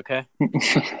facts, okay?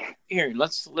 Here,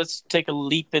 let's take a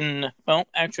leap in. Well,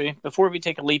 actually, before we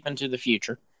take a leap into the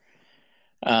future,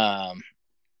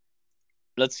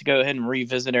 let's go ahead and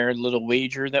revisit our little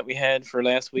wager that we had for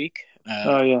last week.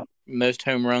 Yeah. Most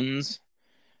home runs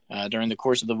during the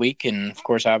course of the week, and of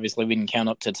course, obviously, we didn't count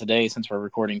up to today since we're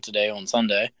recording today on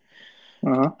Sunday.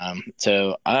 Uh-huh.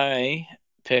 So I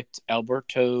picked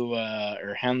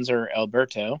Hanser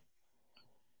Alberto,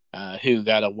 who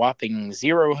got a whopping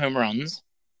 0 home runs.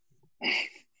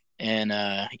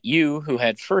 And you, who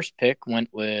had first pick, went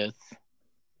with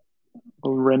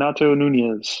Renato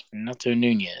Nunez. And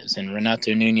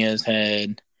Renato Nunez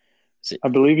had... I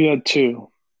believe he had 2.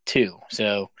 2.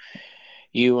 So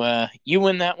you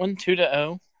win that one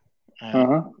 2-0.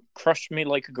 Crushed me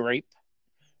like a grape.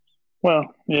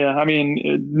 Well, yeah, I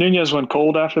mean, Nunez went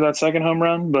cold after that second home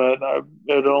run, but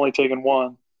it had only taken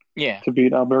 1 to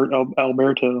beat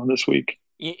Alberto this week.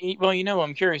 Well, what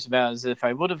I'm curious about is if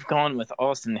I would have gone with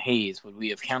Austin Hayes, would we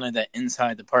have counted that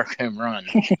inside the park home run?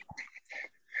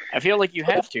 I feel like you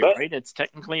have to, right? It's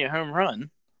technically a home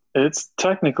run. It's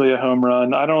technically a home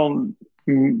run.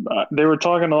 They were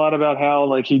talking a lot about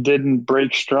how he didn't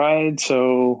break stride,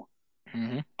 so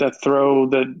that throw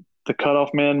that the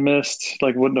cutoff man missed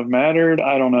wouldn't have mattered.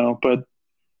 I don't know, but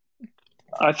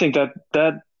I think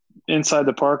that inside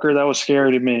the Parker, that was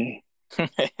scary to me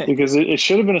because it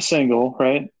should have been a single,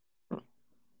 right?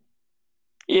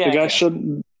 Yeah, I guess.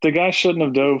 The guy shouldn't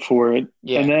have dove for it.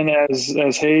 Yeah. And then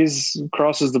as Hayes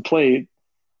crosses the plate,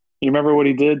 you remember what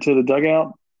he did to the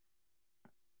dugout?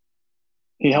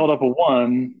 He held up a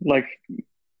one, like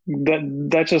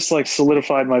that just like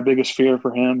solidified my biggest fear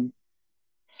for him.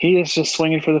 He is just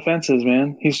swinging for the fences,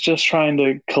 man. He's just trying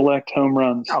to collect home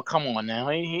runs. Oh, come on now.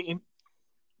 He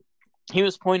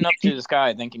was pointing up to the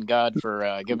sky, thanking God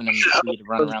for giving him the speed to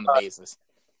run around the bases.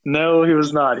 No, he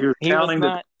was not. He was counting he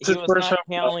was not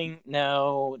counting.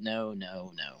 No.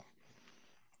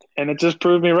 And it just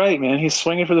proved me right, man. He's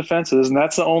swinging for the fences, and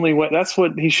that's the only way. That's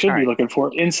what he should be looking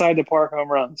for, inside the park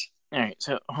home runs. All right,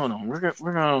 so hold on. We're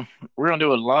gonna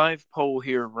do a live poll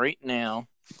here right now.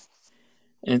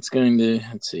 It's going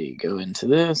to go into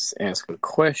this, ask a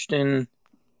question.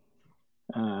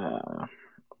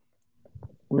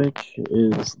 Which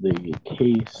is the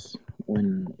case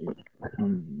when it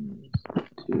comes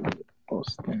to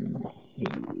Austin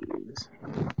Hayes?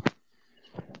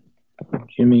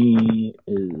 Jimmy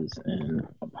is an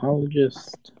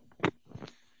apologist.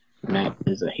 Matt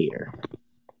is a hater.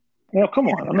 No, come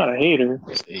on. I'm not a hater.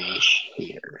 A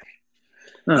hater.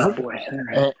 Oh, boy.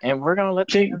 Right. And we're going to let...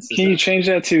 Can you change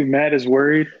that to Matt is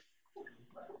worried?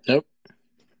 Nope.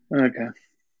 Okay.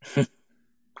 All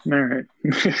right.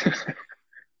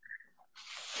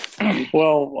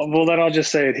 Well, then I'll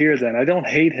just say it here then. I don't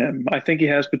hate him. I think he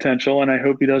has potential, and I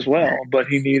hope he does well. But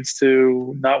he needs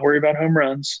to not worry about home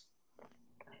runs.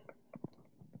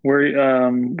 Worry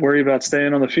about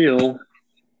staying on the field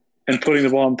and putting the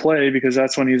ball in play because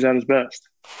that's when he's at his best.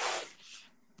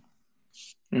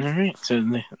 All right. So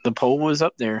the poll was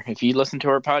up there. If you listen to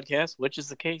our podcast, which is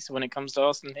the case when it comes to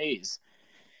Austin Hayes?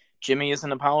 Jimmy is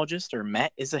an apologist or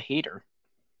Matt is a hater?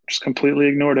 Just completely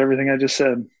ignored everything I just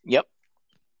said. Yep.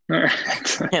 All right.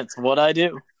 It's what I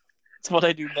do. It's what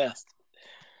I do best.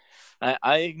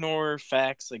 I ignore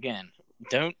facts again.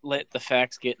 Don't let the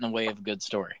facts get in the way of a good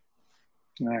story.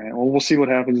 All right. Well, we'll see what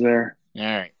happens there. All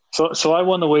right. So I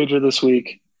won the wager this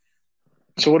week.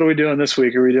 So what are we doing this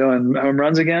week? Are we doing home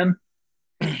runs again?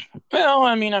 Well,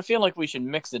 I mean, I feel like we should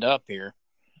mix it up here.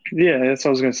 Yeah, that's what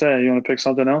I was going to say. You want to pick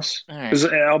something else? Because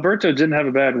Alberto didn't have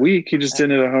a bad week. He just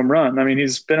didn't hit a home run. I mean,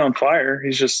 he's been on fire.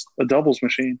 He's just a doubles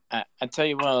machine. I tell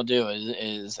you what I'll do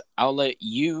is I'll let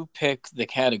you pick the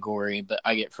category, but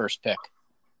I get first pick.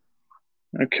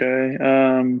 Okay.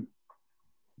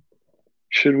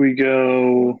 Should we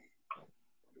go?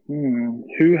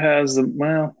 Who has the?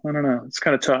 Well, I don't know. It's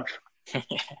kind of tough.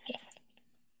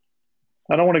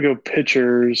 I don't want to go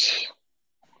pitchers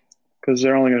because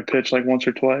they're only going to pitch like once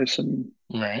or twice, and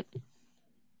right.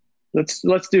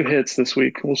 Let's do hits this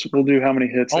week. We'll do how many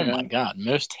hits. Oh my God,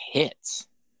 most hits.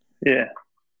 Yeah.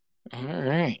 All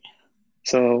right.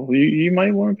 So you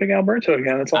might want to pick Alberto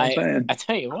again. That's all I'm saying. I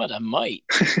tell you what, I might.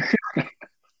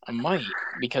 I might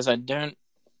because I don't.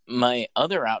 My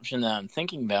other option that I'm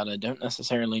thinking about, I don't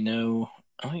necessarily know.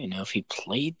 I don't even know if he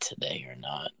played today or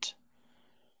not.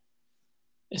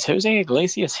 Is Jose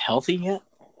Iglesias healthy yet?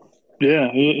 Yeah,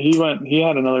 he went. He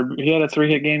had a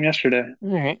 3-hit game yesterday. All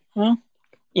right. Well,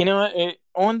 you know what?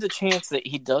 On the chance that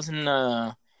he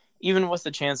doesn't, even with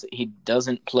the chance that he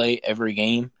doesn't play every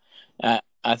game,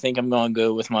 I think I'm going to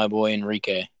go with my boy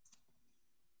Enrique.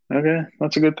 Okay,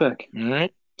 that's a good pick. All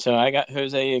right. So I got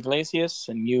Jose Iglesias,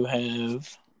 and you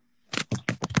have.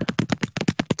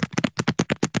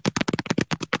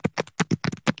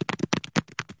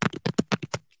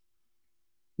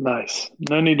 Nice.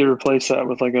 No need to replace that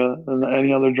with like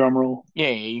any other drum roll. Yeah,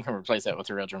 you can replace that with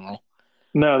a real drum roll.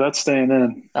 No, that's staying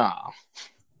in. Oh.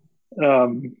 Well,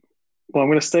 I'm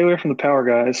going to stay away from the power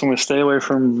guys. I'm going to stay away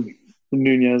from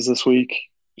Nunez this week.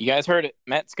 You guys heard it.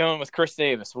 Matt's going with Chris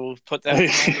Davis. We'll put that on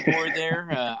the board there.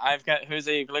 I've got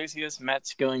Jose Iglesias.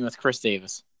 Matt's going with Chris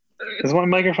Davis. Is my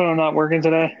microphone not working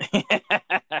today?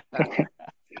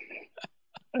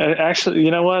 Actually,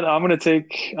 you know what? I'm gonna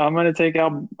take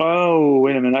out. Oh,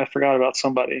 wait a minute! I forgot about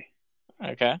somebody.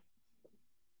 Okay.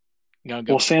 You gonna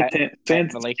go? Santana.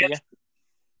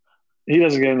 He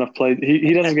doesn't get enough play.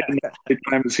 He doesn't get enough play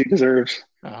time as he deserves.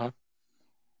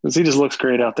 Because he just looks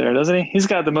great out there, doesn't he? He's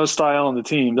got the most style on the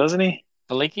team, doesn't he?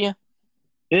 Valaika?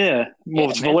 Yeah. Well,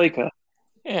 it's Valaika.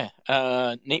 Yeah.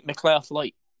 Nate McLouth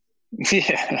light.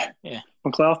 Yeah. Yeah.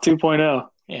 McLouth 2.0.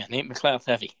 Yeah. Nate McLouth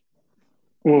heavy.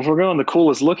 Well, if we're going the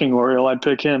coolest looking Oriole, I'd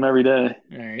pick him every day.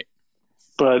 All right.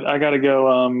 But I got to go.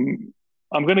 I'm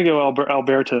going to go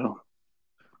Alberto. All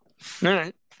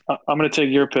right. I'm going to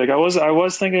take your pick. I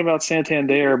was thinking about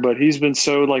Santander, but he's been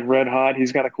so like red hot.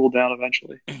 He's got to cool down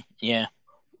eventually. Yeah.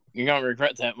 You're gonna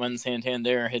regret that when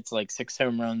Santander hits like 6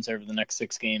 home runs over the next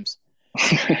 6 games.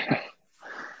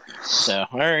 So,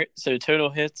 all right. So total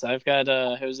hits, I've got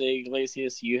Jose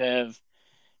Iglesias. You have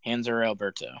Hanser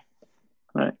Alberto.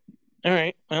 Right. All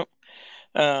right. Well,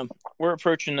 we're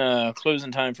approaching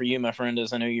closing time for you, my friend.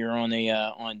 As I know you're on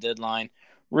a deadline.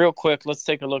 Real quick, let's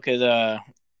take a look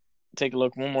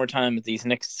one more time at these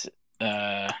next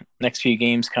few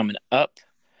games coming up.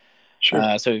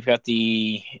 Sure. So we've got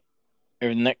the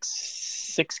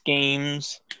next 6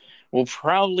 games. We'll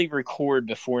probably record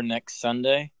before next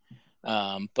Sunday.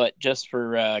 But just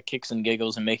for kicks and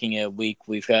giggles and making it a week,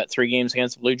 we've got 3 games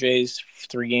against the Blue Jays,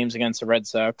 3 games against the Red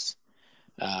Sox.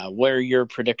 What are your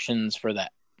predictions for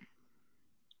that?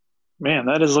 Man,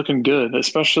 that is looking good,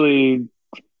 especially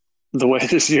the way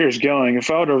this year is going. If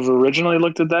I would have originally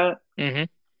looked at that, I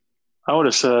would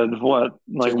have said, what,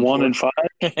 like 1-5?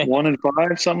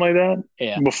 1-5, something like that?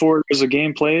 Yeah. Before there was a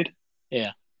game played?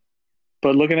 Yeah.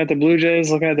 But looking at the Blue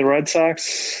Jays, looking at the Red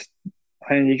Sox,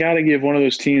 and you got to give one of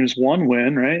those teams one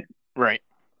win, right? Right.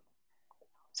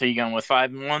 So you going with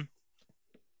 5-1?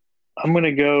 I'm going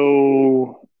to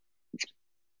go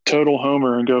total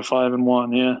homer and go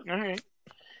 5-1. Yeah.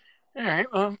 All right.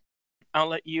 Well, I'll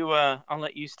let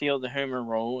you steal the homer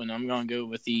role, and I'm going to go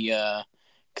with the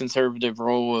conservative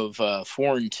role of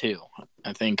 4-2.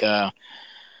 I think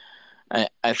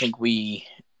I think we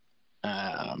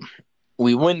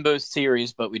win both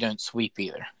series, but we don't sweep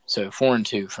either. So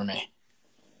 4-2 for me.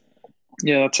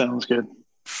 Yeah, that sounds good.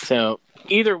 So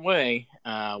either way,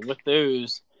 with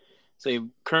those, say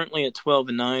currently at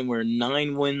 12-9, we're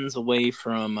 9 wins away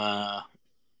from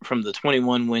the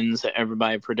 21 wins that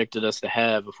everybody predicted us to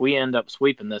have. If we end up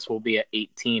sweeping this, we'll be at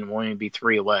 18. We'll only be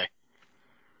 3 away.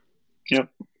 Yep.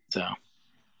 So,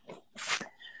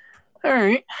 all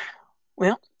right.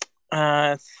 Well,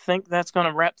 I think that's going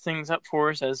to wrap things up for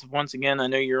us. As once again, I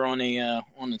know you're on a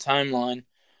timeline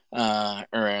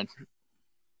or a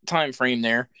time frame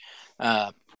there.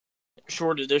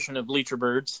 Short edition of Bleacher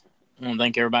Birds. I want to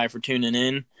thank everybody for tuning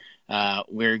in.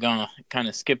 We're going to kind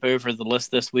of skip over the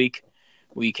list this week.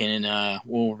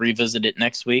 We'll revisit it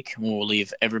next week. We'll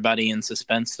leave everybody in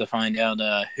suspense to find out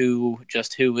who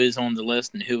is on the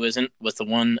list and who isn't, with the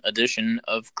one addition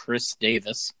of Chris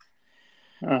Davis.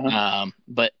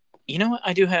 But you know what?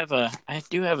 I do have a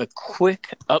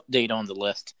quick update on the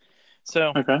list.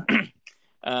 So, okay.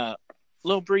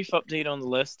 Little brief update on the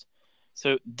list.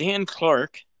 So Dan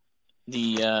Clark,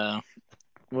 the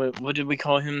what did we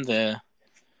call him? The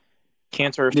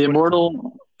cancer of the Twitter?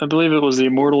 immortal. I believe it was the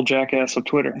immortal jackass of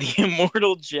Twitter. The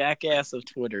immortal jackass of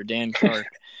Twitter, Dan Clark.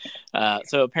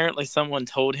 So apparently someone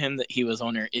told him that he was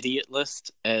on our idiot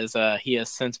list, as he has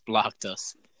since blocked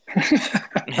us.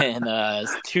 And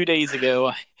 2 days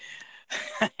ago,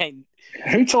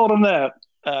 who told him that?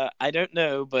 I don't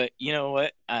know, but you know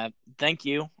what? Thank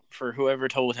you for whoever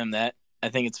told him that. I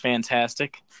think it's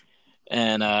fantastic.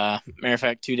 And matter of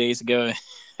fact, 2 days ago,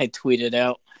 I tweeted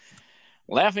out,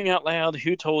 laughing out loud,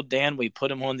 who told Dan we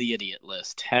put him on the idiot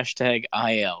list?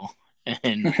 #IL.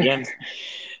 And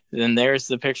then there's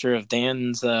the picture of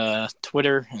Dan's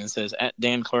Twitter, and it says,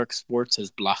 @Dan Clark Sports has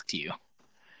blocked you.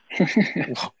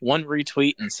 1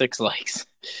 retweet and 6 likes.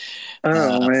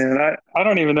 Oh man, I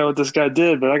don't even know what this guy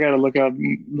did, but I gotta look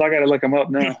him up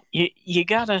now.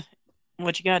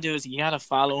 What you gotta do is you gotta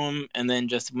follow him, and then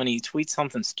just when he tweets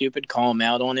something stupid, call him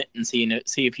out on it, and see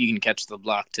if you can catch the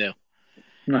block too.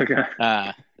 Okay.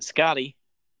 Scotty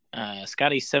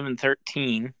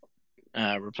 713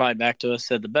 replied back to us,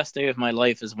 said the best day of my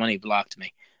life is when he blocked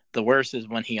me. The worst is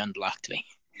when he unblocked me.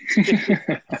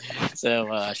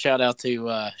 So shout out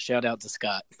to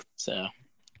Scott. So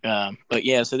but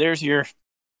yeah, so there's your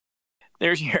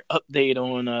update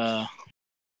on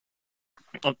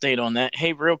that.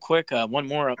 Hey, real quick, one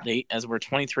more update, as we're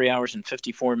 23 hours and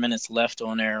 54 minutes left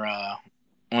on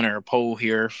our poll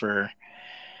here for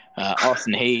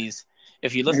Austin Hayes.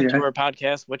 If you listen to our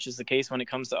podcast, which is the case when it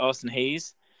comes to Austin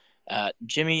Hayes,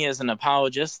 Jimmy is an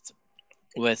apologist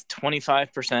with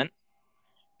 25%.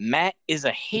 Matt is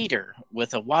a hater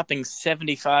with a whopping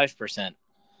 75%.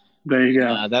 There you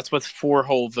go. That's with 4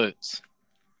 whole votes.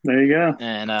 There you go.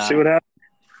 And see what happens.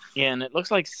 Yeah, and it looks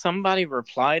like somebody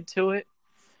replied to it,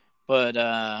 but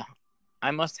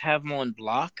I must have them on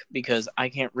block because I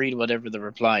can't read whatever the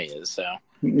reply is. So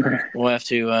we'll have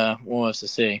to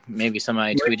see. Maybe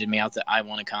somebody tweeted me out that I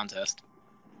won a contest.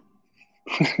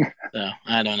 So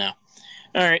I don't know.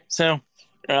 All right, so.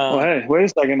 Well, hey, wait a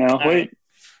second now. Wait.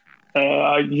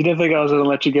 Right. You didn't think I was going to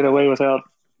let you get away without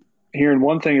hearing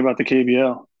one thing about the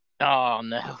KBL? Oh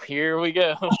no! Here we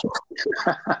go.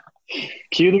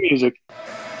 Cue the music.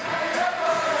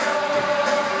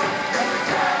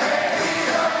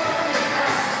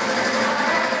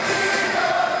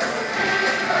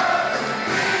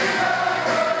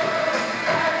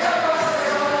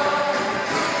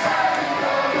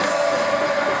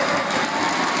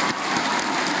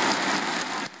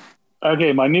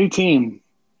 Okay, my new team,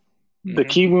 the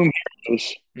Kiwoom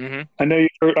Heroes. Mm-hmm. I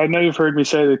know you've heard me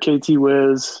say that KT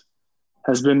Wiz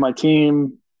has been my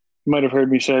team. You might have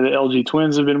heard me say that LG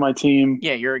Twins have been my team.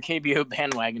 Yeah, you're a KBO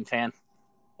bandwagon fan.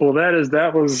 Well,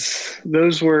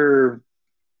 those were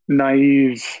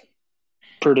naive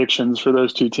predictions for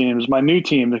those two teams. My new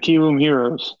team, the Kiwoom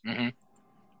Heroes,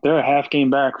 they're a half game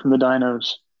back from the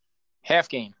Dinos. Half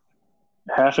game.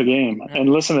 Half a game. And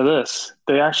listen to this.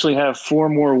 They actually have 4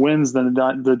 more wins than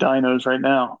the Dinos right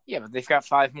now. Yeah, but they've got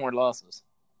 5 more losses.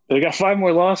 They got 5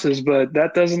 more losses, but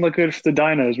that doesn't look good for the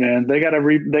Dinos, man. They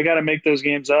gotta make those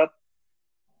games up.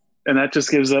 And that just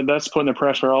that's putting the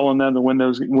pressure all on them to win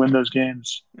those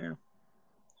games. Yeah.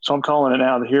 So I'm calling it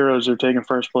now. The Heroes are taking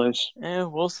first place. Yeah,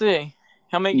 we'll see.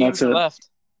 How many games are left?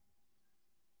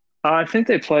 I think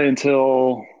they play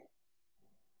until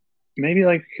maybe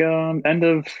like end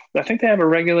of. I think they have a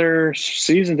regular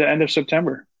season to end of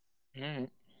September. Mm.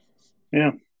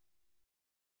 Yeah,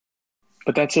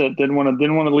 but that's it. Didn't want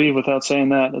to leave without saying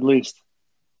that at least.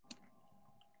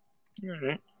 All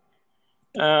right.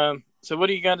 So what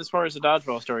do you got as far as the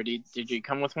dodgeball story? Did you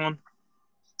come with one?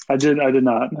 I did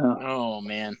not. No. Oh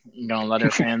man, you're gonna let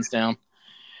our fans down.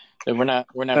 So we're not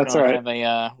That's gonna right. have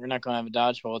a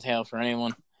dodgeball tale for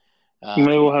anyone. Maybe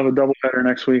we'll have a double header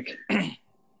next week.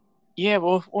 Yeah,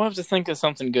 we'll have to think of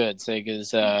something good, say, because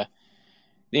the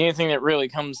only thing that really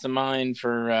comes to mind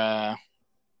for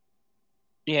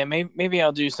maybe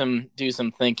I'll do some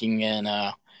thinking,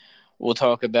 and we'll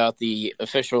talk about the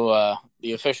official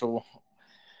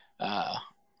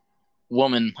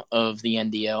woman of the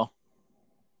NDL.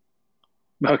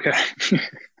 Okay.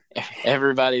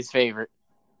 Everybody's favorite.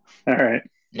 All right.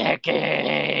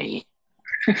 Nikki.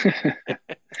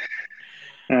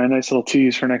 Nice little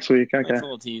tease for next week. Okay. Nice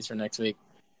little tease for next week.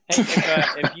 Hey,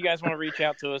 if you guys want to reach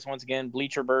out to us, once again,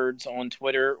 Bleacherbirds on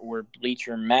Twitter or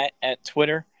BleacherMatt at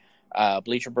Twitter,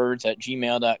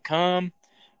 bleacherbirds@gmail.com.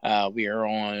 We are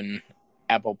on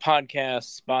Apple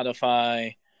Podcasts,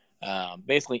 Spotify,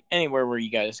 basically anywhere where you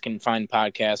guys can find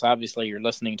podcasts. Obviously, you're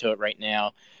listening to it right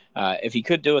now. If you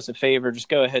could do us a favor, just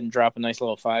go ahead and drop a nice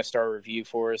little 5-star review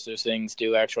for us. Those things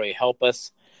do actually help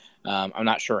us. I'm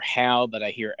not sure how, but I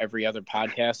hear every other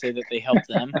podcast say that they help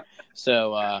them.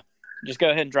 So just go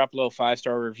ahead and drop a little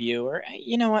 5-star review. Or,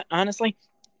 you know what, honestly,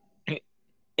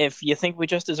 if you think we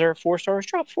just deserve 4 stars,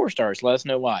 drop 4 stars. Let us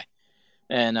know why.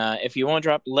 And if you want to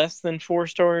drop less than 4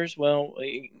 stars, well,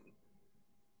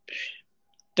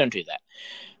 don't do that.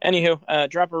 Anywho,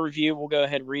 drop a review. We'll go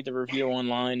ahead and read the review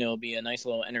online. It'll be a nice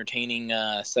little entertaining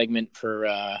segment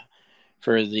for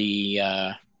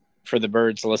the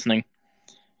birds listening.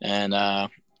 And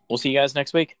we'll see you guys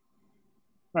next week.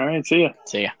 All right. See ya.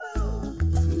 See ya.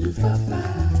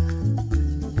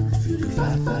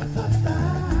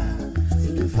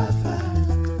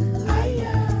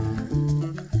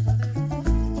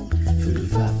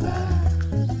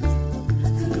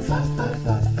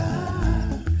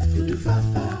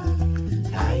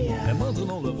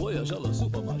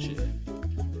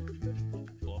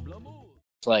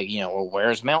 It's like, well,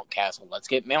 where's Mount Castle? Let's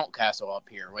get Mount Castle up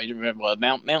here. Wait a minute,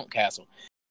 Mount Castle.